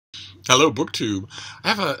Hello, BookTube.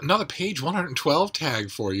 I have another page 112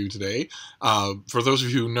 tag for you today. For those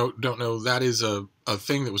of you who don't know, that is a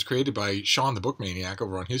thing that was created by Sean the Book Maniac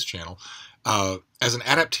over on his channel as an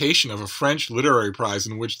adaptation of a French literary prize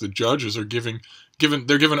in which the judges are given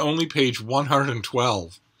only page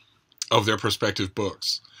 112 of their respective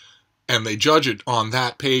books. And they judge it on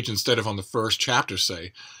that page instead of on the first chapter,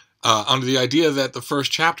 say, under the idea that the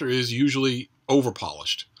first chapter is usually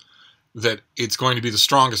overpolished, that it's going to be the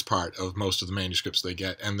strongest part of most of the manuscripts they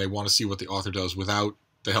get, and they want to see what the author does without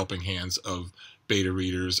the helping hands of beta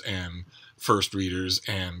readers and first readers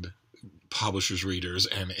and publishers' readers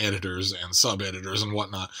and editors and sub-editors and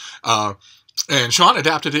whatnot. And Sean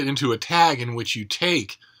adapted it into a tag in which you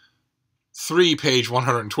take 3 page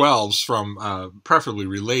 112s from preferably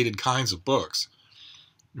related kinds of books,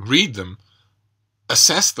 read them,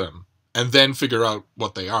 assess them, and then figure out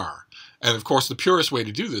what they are. And of course, the purest way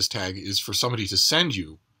to do this tag is for somebody to send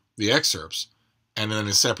you the excerpts and then in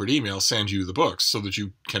a separate email send you the books so that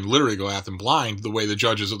you can literally go at them blind the way the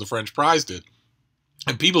judges of the French prize did.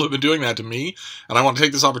 And people have been doing that to me, and I want to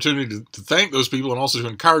take this opportunity to thank those people and also to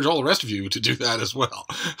encourage all the rest of you to do that as well.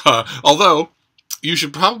 Although, you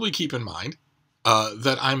should probably keep in mind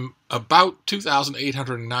that I'm about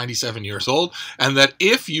 2,897 years old, and that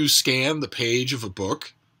if you scan the page of a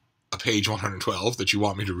book, a page 112 that you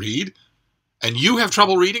want me to read, and you have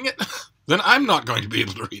trouble reading it, then I'm not going to be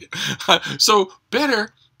able to read it. So better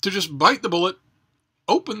to just bite the bullet,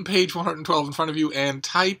 open page 112 in front of you, and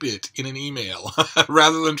type it in an email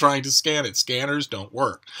rather than trying to scan it. Scanners don't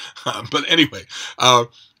work. But anyway,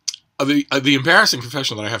 the embarrassing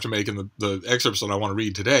confession that I have to make in the excerpts that I want to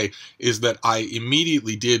read today is that I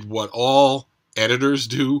immediately did what all editors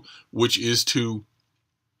do, which is to,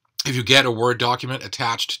 if you get a Word document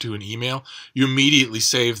attached to an email, you immediately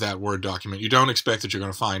save that Word document. You don't expect that you're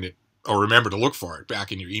going to find it or remember to look for it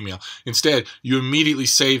back in your email. Instead, you immediately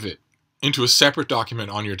save it into a separate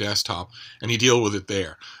document on your desktop, and you deal with it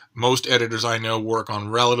there. Most editors I know work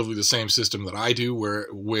on relatively the same system that I do,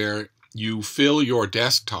 where you fill your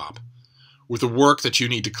desktop with the work that you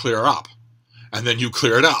need to clear up, and then you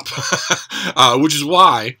clear it up. Which is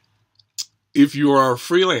why, if you are a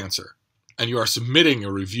freelancer, and you are submitting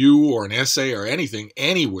a review or an essay or anything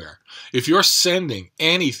anywhere, if you're sending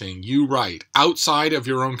anything you write outside of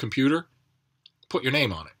your own computer, put your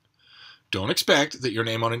name on it. Don't expect that your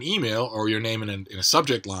name on an email or your name in a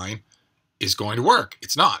subject line is going to work.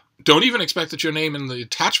 It's not. Don't even expect that your name in the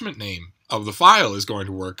attachment name of the file is going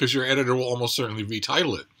to work, because your editor will almost certainly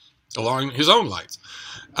retitle it along his own lines.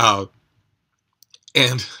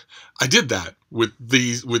 And I did that with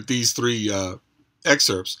these 3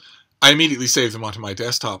 excerpts. I immediately saved them onto my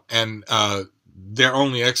desktop, and they're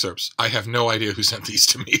only excerpts. I have no idea who sent these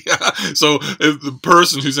to me. So if the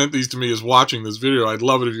person who sent these to me is watching this video, I'd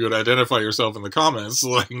love it if you would identify yourself in the comments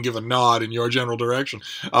so I can give a nod in your general direction.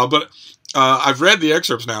 But I've read the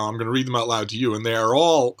excerpts now. I'm going to read them out loud to you, and they are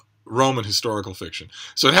all Roman historical fiction.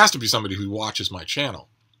 So it has to be somebody who watches my channel.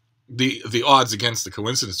 The odds against the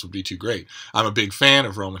coincidence would be too great. I'm a big fan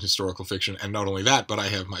of Roman historical fiction, and not only that, but I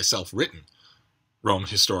have myself written Roman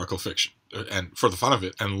historical fiction, and for the fun of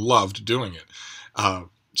it, and loved doing it.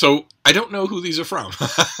 So I don't know who these are from.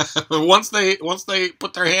 Once they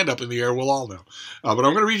put their hand up in the air, we'll all know. But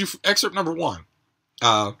I'm going to read you excerpt number 1.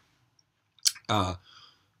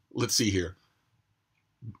 Let's see here.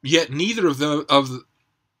 Yet neither of them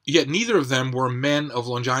were men of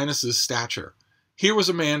Longinus's stature. Here was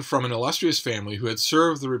a man from an illustrious family who had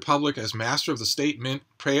served the Republic as master of the state mint,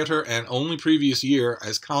 praetor, and only previous year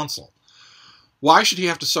as consul. Why should he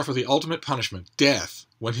have to suffer the ultimate punishment, death,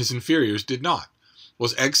 when his inferiors did not?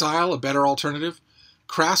 Was exile a better alternative?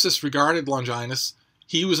 Crassus regarded Longinus.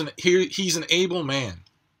 He's an able man.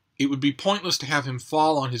 It would be pointless to have him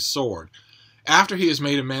fall on his sword. After he has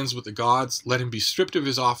made amends with the gods, let him be stripped of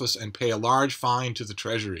his office and pay a large fine to the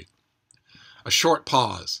treasury. A short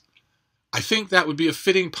pause. I think that would be a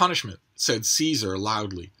fitting punishment, said Caesar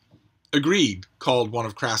loudly. Agreed, called one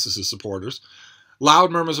of Crassus's supporters.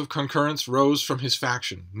 Loud murmurs of concurrence rose from his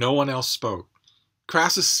faction. No one else spoke.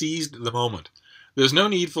 Crassus seized the moment. There's no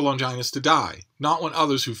need for Longinus to die, not when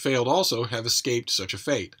others who failed also have escaped such a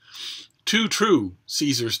fate. Too true,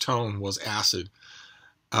 Caesar's tone was acid.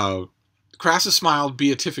 Crassus smiled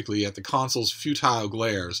beatifically at the consul's futile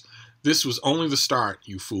glares. This was only the start,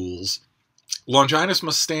 you fools. Longinus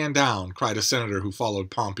must stand down, cried a senator who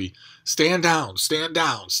followed Pompey. Stand down, stand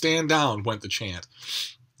down, stand down, went the chant.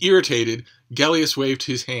 Irritated, Gellius waved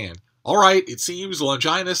his hand. All right, it seems,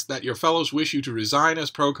 Longinus, that your fellows wish you to resign as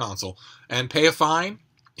proconsul and pay a fine?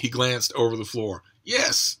 He glanced over the floor.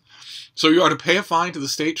 Yes. So you are to pay a fine to the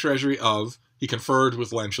state treasury of he conferred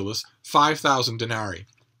with Lentulus 5,000 denarii.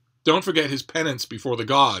 "Don't forget his penance before the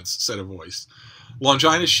gods," said a voice.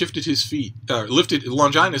 Longinus Longinus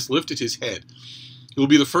lifted his head. "It will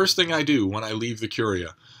be the first thing I do when I leave the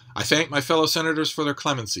Curia. I thank my fellow senators for their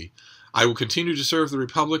clemency. I will continue to serve the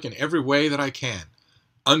Republic in every way that I can."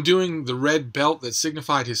 Undoing the red belt that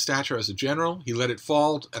signified his stature as a general, he let it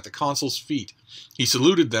fall at the consul's feet. He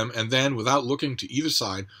saluted them, and then, without looking to either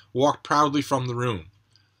side, walked proudly from the room.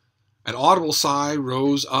 An audible sigh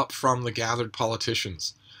rose up from the gathered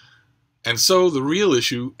politicians. And so to the real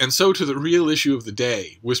issue of the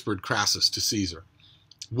day," whispered Crassus to Caesar.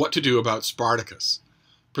 "What to do about Spartacus?"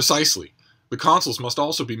 "Precisely. The consuls must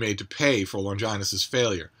also be made to pay for Longinus's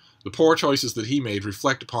failure. The poor choices that he made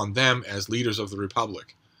reflect upon them as leaders of the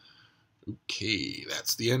Republic." Okay,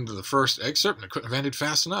 that's the end of the first excerpt, and it couldn't have ended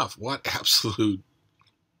fast enough. What absolute...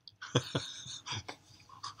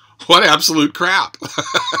 what absolute crap.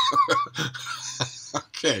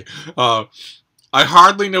 Okay, I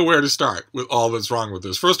hardly know where to start with all that's wrong with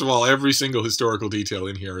this. First of all, every single historical detail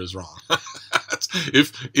in here is wrong.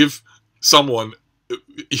 if someone...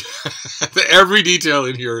 every detail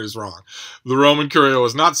in here is wrong. The Roman Curia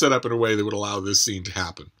was not set up in a way that would allow this scene to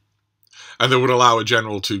happen, and that would allow a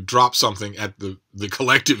general to drop something at the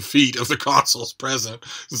collective feet of the consuls present,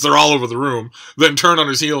 since they're all over the room, then turn on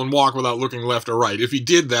his heel and walk without looking left or right. If he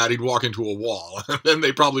did that, he'd walk into a wall, and then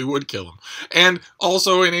they probably would kill him. And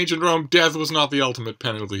also, in ancient Rome, death was not the ultimate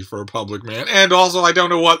penalty for a public man. And also, I don't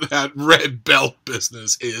know what that red belt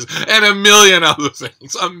business is, and a million other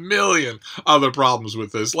things, a million other problems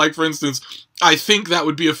with this. Like, for instance, "I think that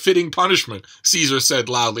would be a fitting punishment," Caesar said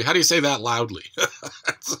loudly. How do you say that loudly?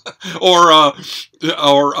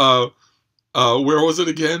 Where was it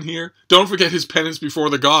again here? "Don't forget his penance before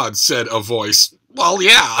the gods," said a voice. Well,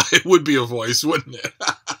 yeah, it would be a voice, wouldn't it?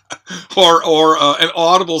 An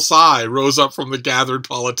audible sigh rose up from the gathered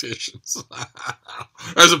politicians,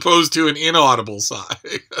 as opposed to an inaudible sigh,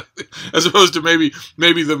 as opposed to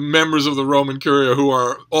maybe the members of the Roman Curia who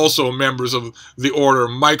are also members of the order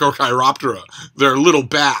Microchiroptera. They're little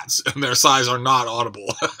bats, and their sighs are not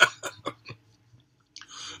audible.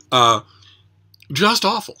 Just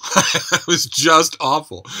awful. It was just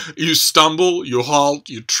awful. You stumble, you halt,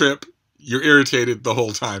 you trip, you're irritated the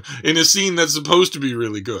whole time in a scene that's supposed to be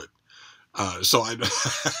really good.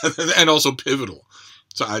 And also pivotal.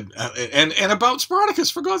 And about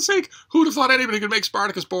Spartacus, for God's sake, who'd have thought anybody could make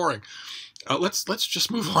Spartacus boring? Let's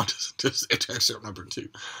just move on to excerpt number 2.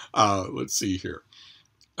 Let's see here.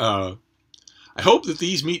 "I hope that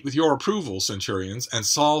these meet with your approval, centurions, and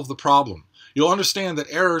solve the problem. You'll understand that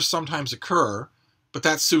errors sometimes occur, but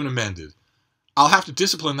that's soon amended. I'll have to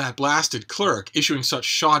discipline that blasted clerk issuing such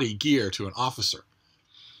shoddy gear to an officer."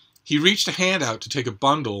 He reached a hand out to take a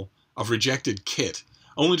bundle of rejected kit,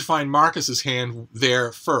 only to find Marcus's hand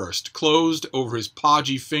there first, closed over his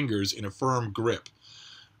podgy fingers in a firm grip.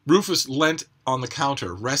 Rufus leant on the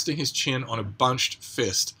counter, resting his chin on a bunched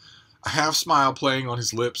fist, a half-smile playing on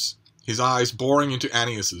his lips, his eyes boring into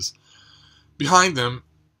Annius's. Behind them,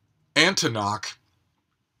 Antinous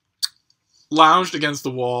lounged against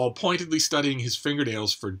the wall, pointedly studying his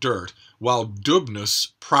fingernails for dirt, while Dubnus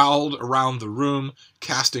prowled around the room,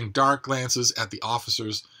 casting dark glances at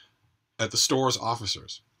the store's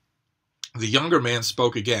officers. The younger man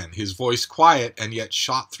spoke again, his voice quiet and yet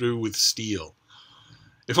shot through with steel.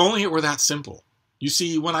 "If only it were that simple. You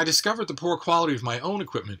see, when I discovered the poor quality of my own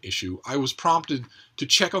equipment issue, I was prompted to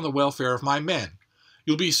check on the welfare of my men.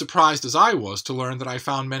 You'll be surprised as I was to learn that I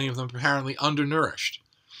found many of them apparently undernourished.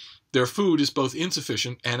 Their food is both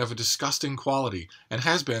insufficient and of a disgusting quality, and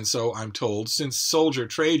has been so, I'm told, since soldier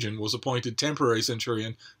Trajan was appointed temporary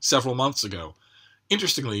centurion several months ago.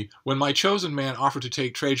 Interestingly, when my chosen man offered to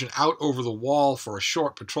take Trajan out over the wall for a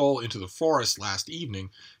short patrol into the forest last evening,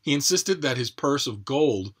 he insisted that his purse of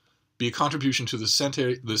gold be a contribution to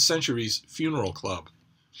the Century's funeral club."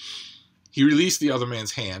 He released the other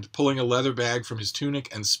man's hand, pulling a leather bag from his tunic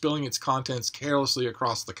and spilling its contents carelessly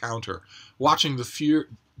across the counter, watching the fear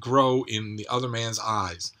grow in the other man's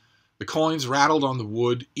eyes. The coins rattled on the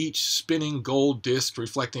wood, each spinning gold disc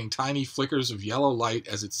reflecting tiny flickers of yellow light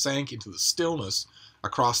as it sank into the stillness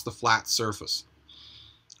across the flat surface.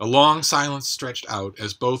 A long silence stretched out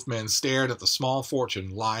as both men stared at the small fortune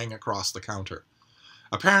lying across the counter.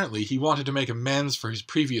 Apparently, he wanted to make amends for his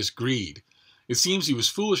previous greed. It seems he was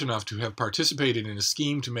foolish enough to have participated in a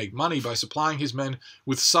scheme to make money by supplying his men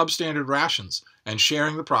with substandard rations and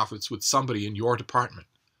sharing the profits with somebody in your department.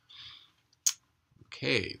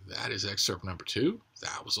 Okay, that is excerpt number 2.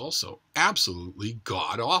 That was also absolutely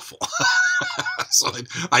god-awful. So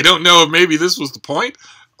I don't know if maybe this was the point,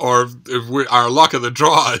 or if our luck of the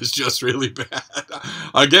draw is just really bad.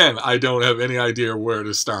 Again, I don't have any idea where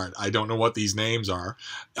to start. I don't know what these names are.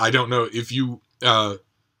 I don't know if you...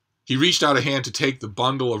 he reached out a hand to take the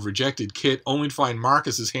bundle of rejected kit, only to find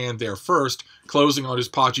Marcus's hand there first, closing on his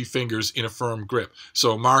podgy fingers in a firm grip.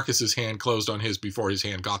 So Marcus's hand closed on his before his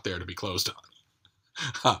hand got there to be closed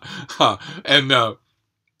on.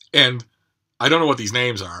 And I don't know what these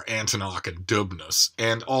names are, Antonok and Dubnus,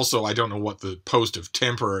 and also I don't know what the post of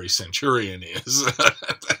temporary centurion is,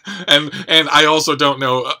 and I also don't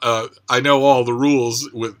know. I know all the rules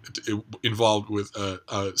involved with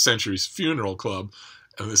Century's funeral club,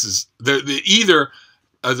 and this is either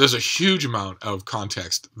there's a huge amount of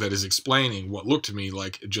context that is explaining what looked to me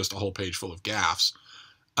like just a whole page full of gaffes,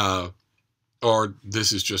 or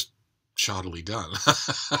this is just shoddily done.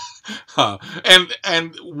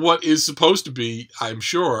 And what is supposed to be, I'm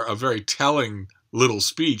sure, a very telling little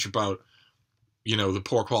speech about, the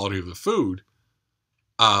poor quality of the food,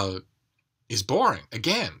 is boring.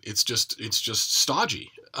 Again, it's just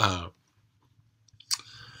stodgy. So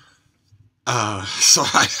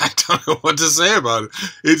I don't know what to say about it.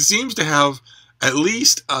 It seems to have at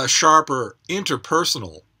least a sharper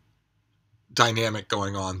interpersonal dynamic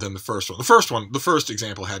going on than the first one. The first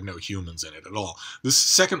example had no humans in it at all. This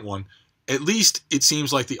second one, at least it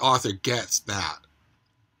seems like the author gets that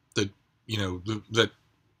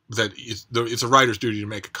it's a writer's duty to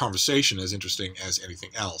make a conversation as interesting as anything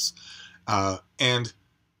else. And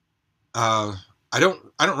I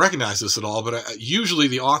don't recognize this at all, but usually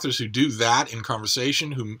the authors who do that in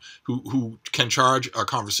conversation, who can charge a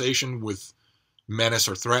conversation with menace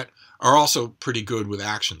or threat, are also pretty good with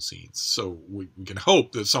action scenes. So we can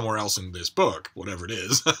hope that somewhere else in this book, whatever it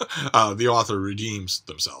is, the author redeems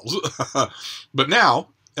themselves. But now,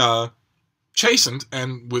 chastened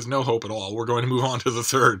and with no hope at all, we're going to move on to the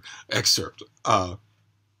third excerpt.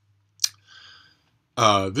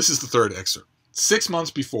 This is the third excerpt. 6 months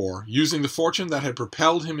before, using the fortune that had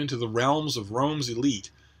propelled him into the realms of Rome's elite,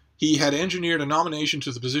 he had engineered a nomination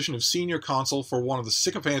to the position of senior consul for one of the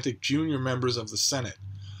sycophantic junior members of the Senate.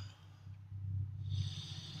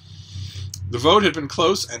 The vote had been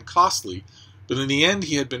close and costly, but in the end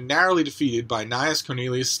he had been narrowly defeated by Gnaeus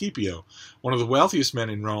Cornelius Scipio, one of the wealthiest men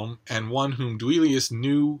in Rome, and one whom Duilius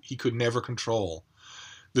knew he could never control.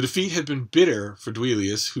 The defeat had been bitter for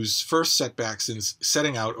Duilius, whose first setback since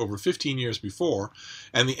setting out over 15 years before,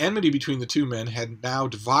 and the enmity between the two men had now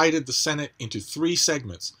divided the Senate into 3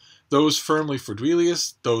 segments, those firmly for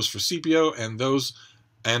Duilius, those for Scipio, and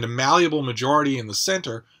a malleable majority in the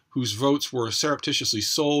center, whose votes were surreptitiously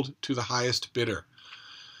sold to the highest bidder.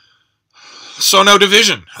 So no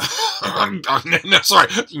division. No, sorry,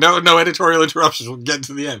 no editorial interruptions. We'll get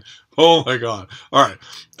to the end. Oh my God. All right.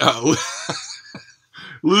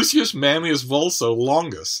 Lucius Manlius Vulso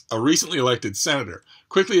Longus, a recently elected senator,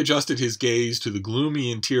 quickly adjusted his gaze to the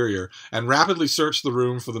gloomy interior and rapidly searched the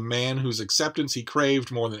room for the man whose acceptance he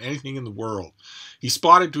craved more than anything in the world. He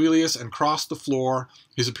spotted Duilius and crossed the floor,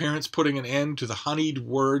 his appearance putting an end to the honeyed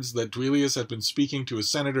words that Duilius had been speaking to a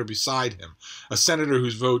senator beside him, a senator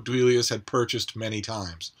whose vote Duilius had purchased many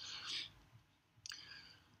times.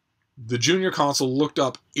 The junior consul looked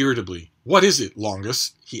up irritably. "What is it,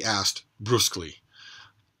 Longus?" he asked brusquely.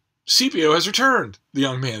 "Scipio has returned," the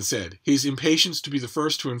young man said, his impatience to be the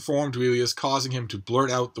first to inform Duilius causing him to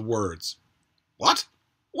blurt out the words. "What?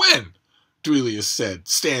 When?" Duilius said,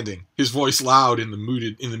 standing, his voice loud in the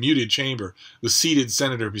muted chamber, the seated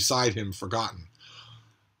senator beside him forgotten.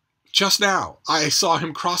 "Just now. I saw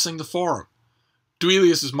him crossing the forum."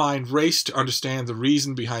 Duilius's mind raced to understand the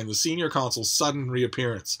reason behind the senior consul's sudden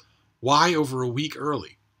reappearance. Why over a week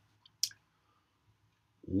early?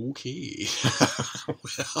 Okay.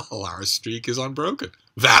 Well, our streak is unbroken.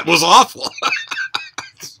 That was awful.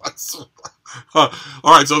 All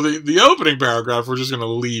right, so the opening paragraph we're just going to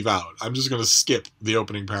leave out. I'm just going to skip the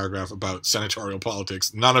opening paragraph about senatorial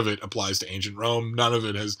politics. None of it applies to ancient Rome. None of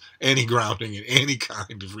it has any grounding in any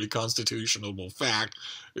kind of reconstitutionable fact.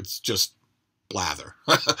 It's just blather.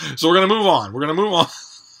 So we're going to move on. We're going to move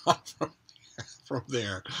on from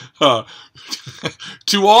there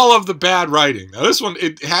to all of the bad writing. Now this one,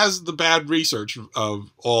 it has the bad research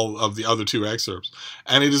of all of the other 2 excerpts,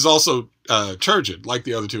 and it is also turgid like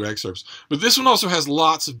the other 2 excerpts, but this one also has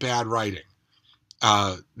lots of bad writing,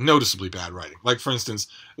 noticeably bad writing. Like, for instance,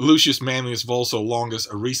 Lucius Manlius Vulso Longus,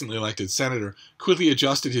 a recently elected senator, quickly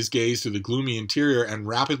adjusted his gaze to the gloomy interior and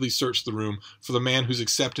rapidly searched the room for the man whose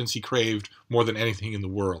acceptance he craved more than anything in the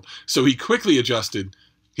world. So he quickly adjusted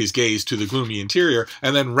his gaze to the gloomy interior,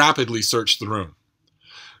 and then rapidly searched the room.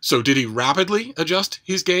 So did he rapidly adjust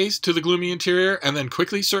his gaze to the gloomy interior, and then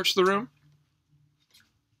quickly search the room?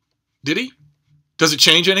 Did he? Does it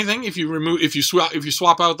change anything if you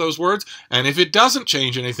swap out those words? And if it doesn't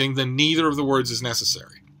change anything, then neither of the words is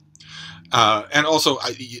necessary. And also,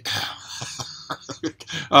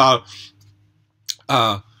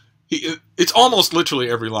 it's almost literally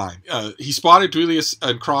every line. He spotted Duilius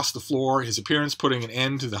and crossed the floor, his appearance putting an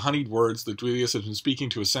end to the honeyed words that Duilius had been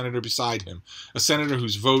speaking to a senator beside him, a senator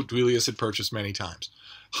whose vote Duilius had purchased many times.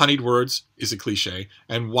 Honeyed words is a cliche,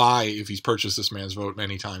 and why, if he's purchased this man's vote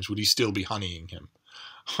many times, would he still be honeying him?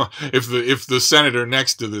 If the senator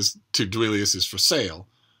next to Duilius is for sale,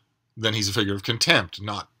 then he's a figure of contempt,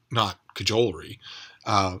 not cajolery.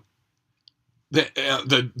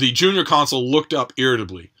 The junior consul looked up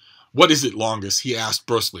irritably. "What is it, Longus?" he asked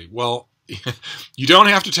brusquely. Well, you don't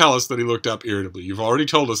have to tell us that he looked up irritably. You've already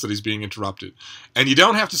told us that he's being interrupted. And you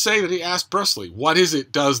don't have to say that he asked brusquely. What is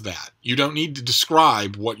it does that? You don't need to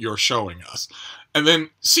describe what you're showing us. And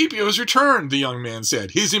then, "Scipio has returned," the young man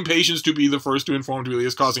said, his impatience to be the first to inform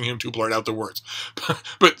Duilius causing him to blurt out the words.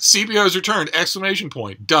 But Scipio has returned, exclamation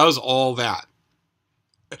point, does all that.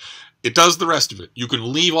 It does the rest of it. You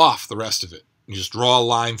can leave off the rest of it. You just draw a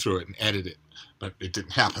line through it and edit it. But it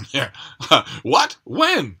didn't happen there. "What?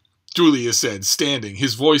 When?" Duilius said, standing,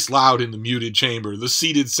 his voice loud in the muted chamber, the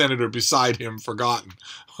seated senator beside him forgotten.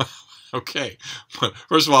 Okay.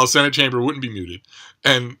 First of all, the Senate chamber wouldn't be muted.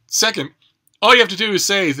 And second, all you have to do is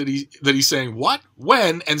say that he's saying what,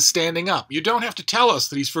 when, and standing up. You don't have to tell us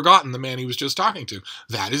that he's forgotten the man he was just talking to.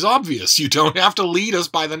 That is obvious. You don't have to lead us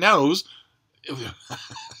by the nose.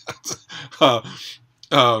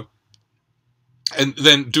 And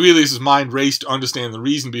then Duilius' mind raced to understand the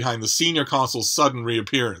reason behind the senior consul's sudden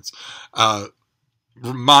reappearance.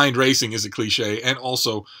 Mind racing is a cliche, and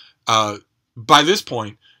also, by this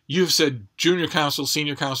point, you've said junior counsel,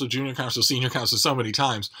 senior counsel, junior counsel, senior counsel so many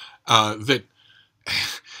times that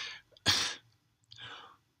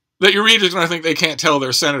your readers are going to think they can't tell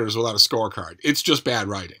their senators without a scorecard. It's just bad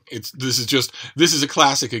writing. This is a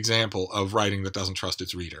classic example of writing that doesn't trust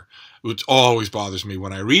its reader, which always bothers me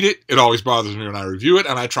when I read it. It always bothers me when I review it,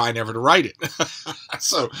 and I try never to write it.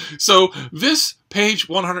 So this page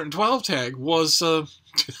 112 tag was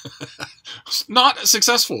not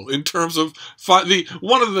successful in terms of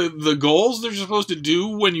one of the goals that you're supposed to do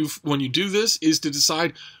when you do this is to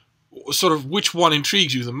decide sort of which one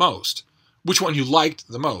intrigues you the most. Which one you liked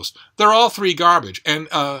the most. They're all three garbage. And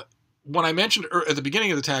when I mentioned at the beginning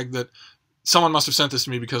of the tag that someone must have sent this to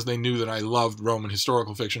me because they knew that I loved Roman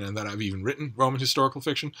historical fiction and that I've even written Roman historical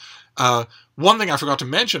fiction, one thing I forgot to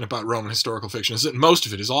mention about Roman historical fiction is that most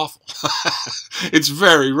of it is awful. It's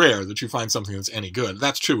very rare that you find something that's any good.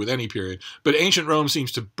 That's true with any period. But ancient Rome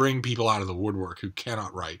seems to bring people out of the woodwork who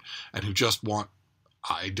cannot write and who just want,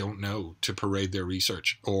 I don't know, to parade their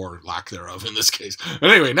research, or lack thereof in this case. But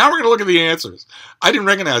anyway, now we're going to look at the answers. I didn't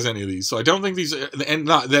recognize any of these, so I don't think these, and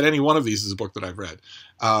not that any one of these is a book that I've read.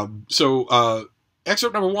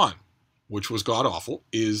 Excerpt number 1, which was god-awful,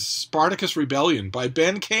 is Spartacus Rebellion by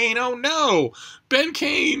Ben Kane. Oh no! Ben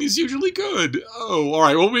Kane is usually good. Oh, all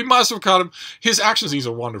right. Well, we must have caught him. His action scenes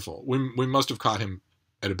are wonderful. We must have caught him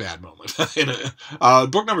at a bad moment.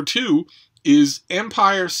 Book number 2 is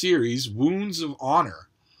Empire Series Wounds of Honor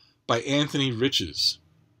by Anthony Riches.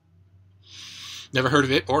 Never heard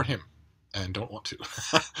of it or him, and don't want to.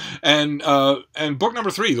 And book number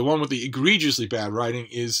 3, the one with the egregiously bad writing,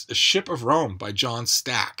 is A Ship of Rome by John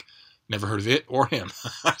Stack. Never heard of it or him.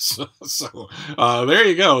 So there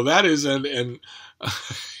you go. That is an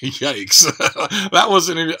yikes. That was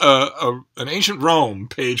an ancient Rome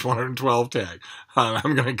page 112 tag.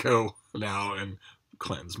 I'm going to go now and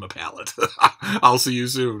cleanse my palate. I'll see you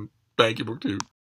soon. Thank you, Book 2.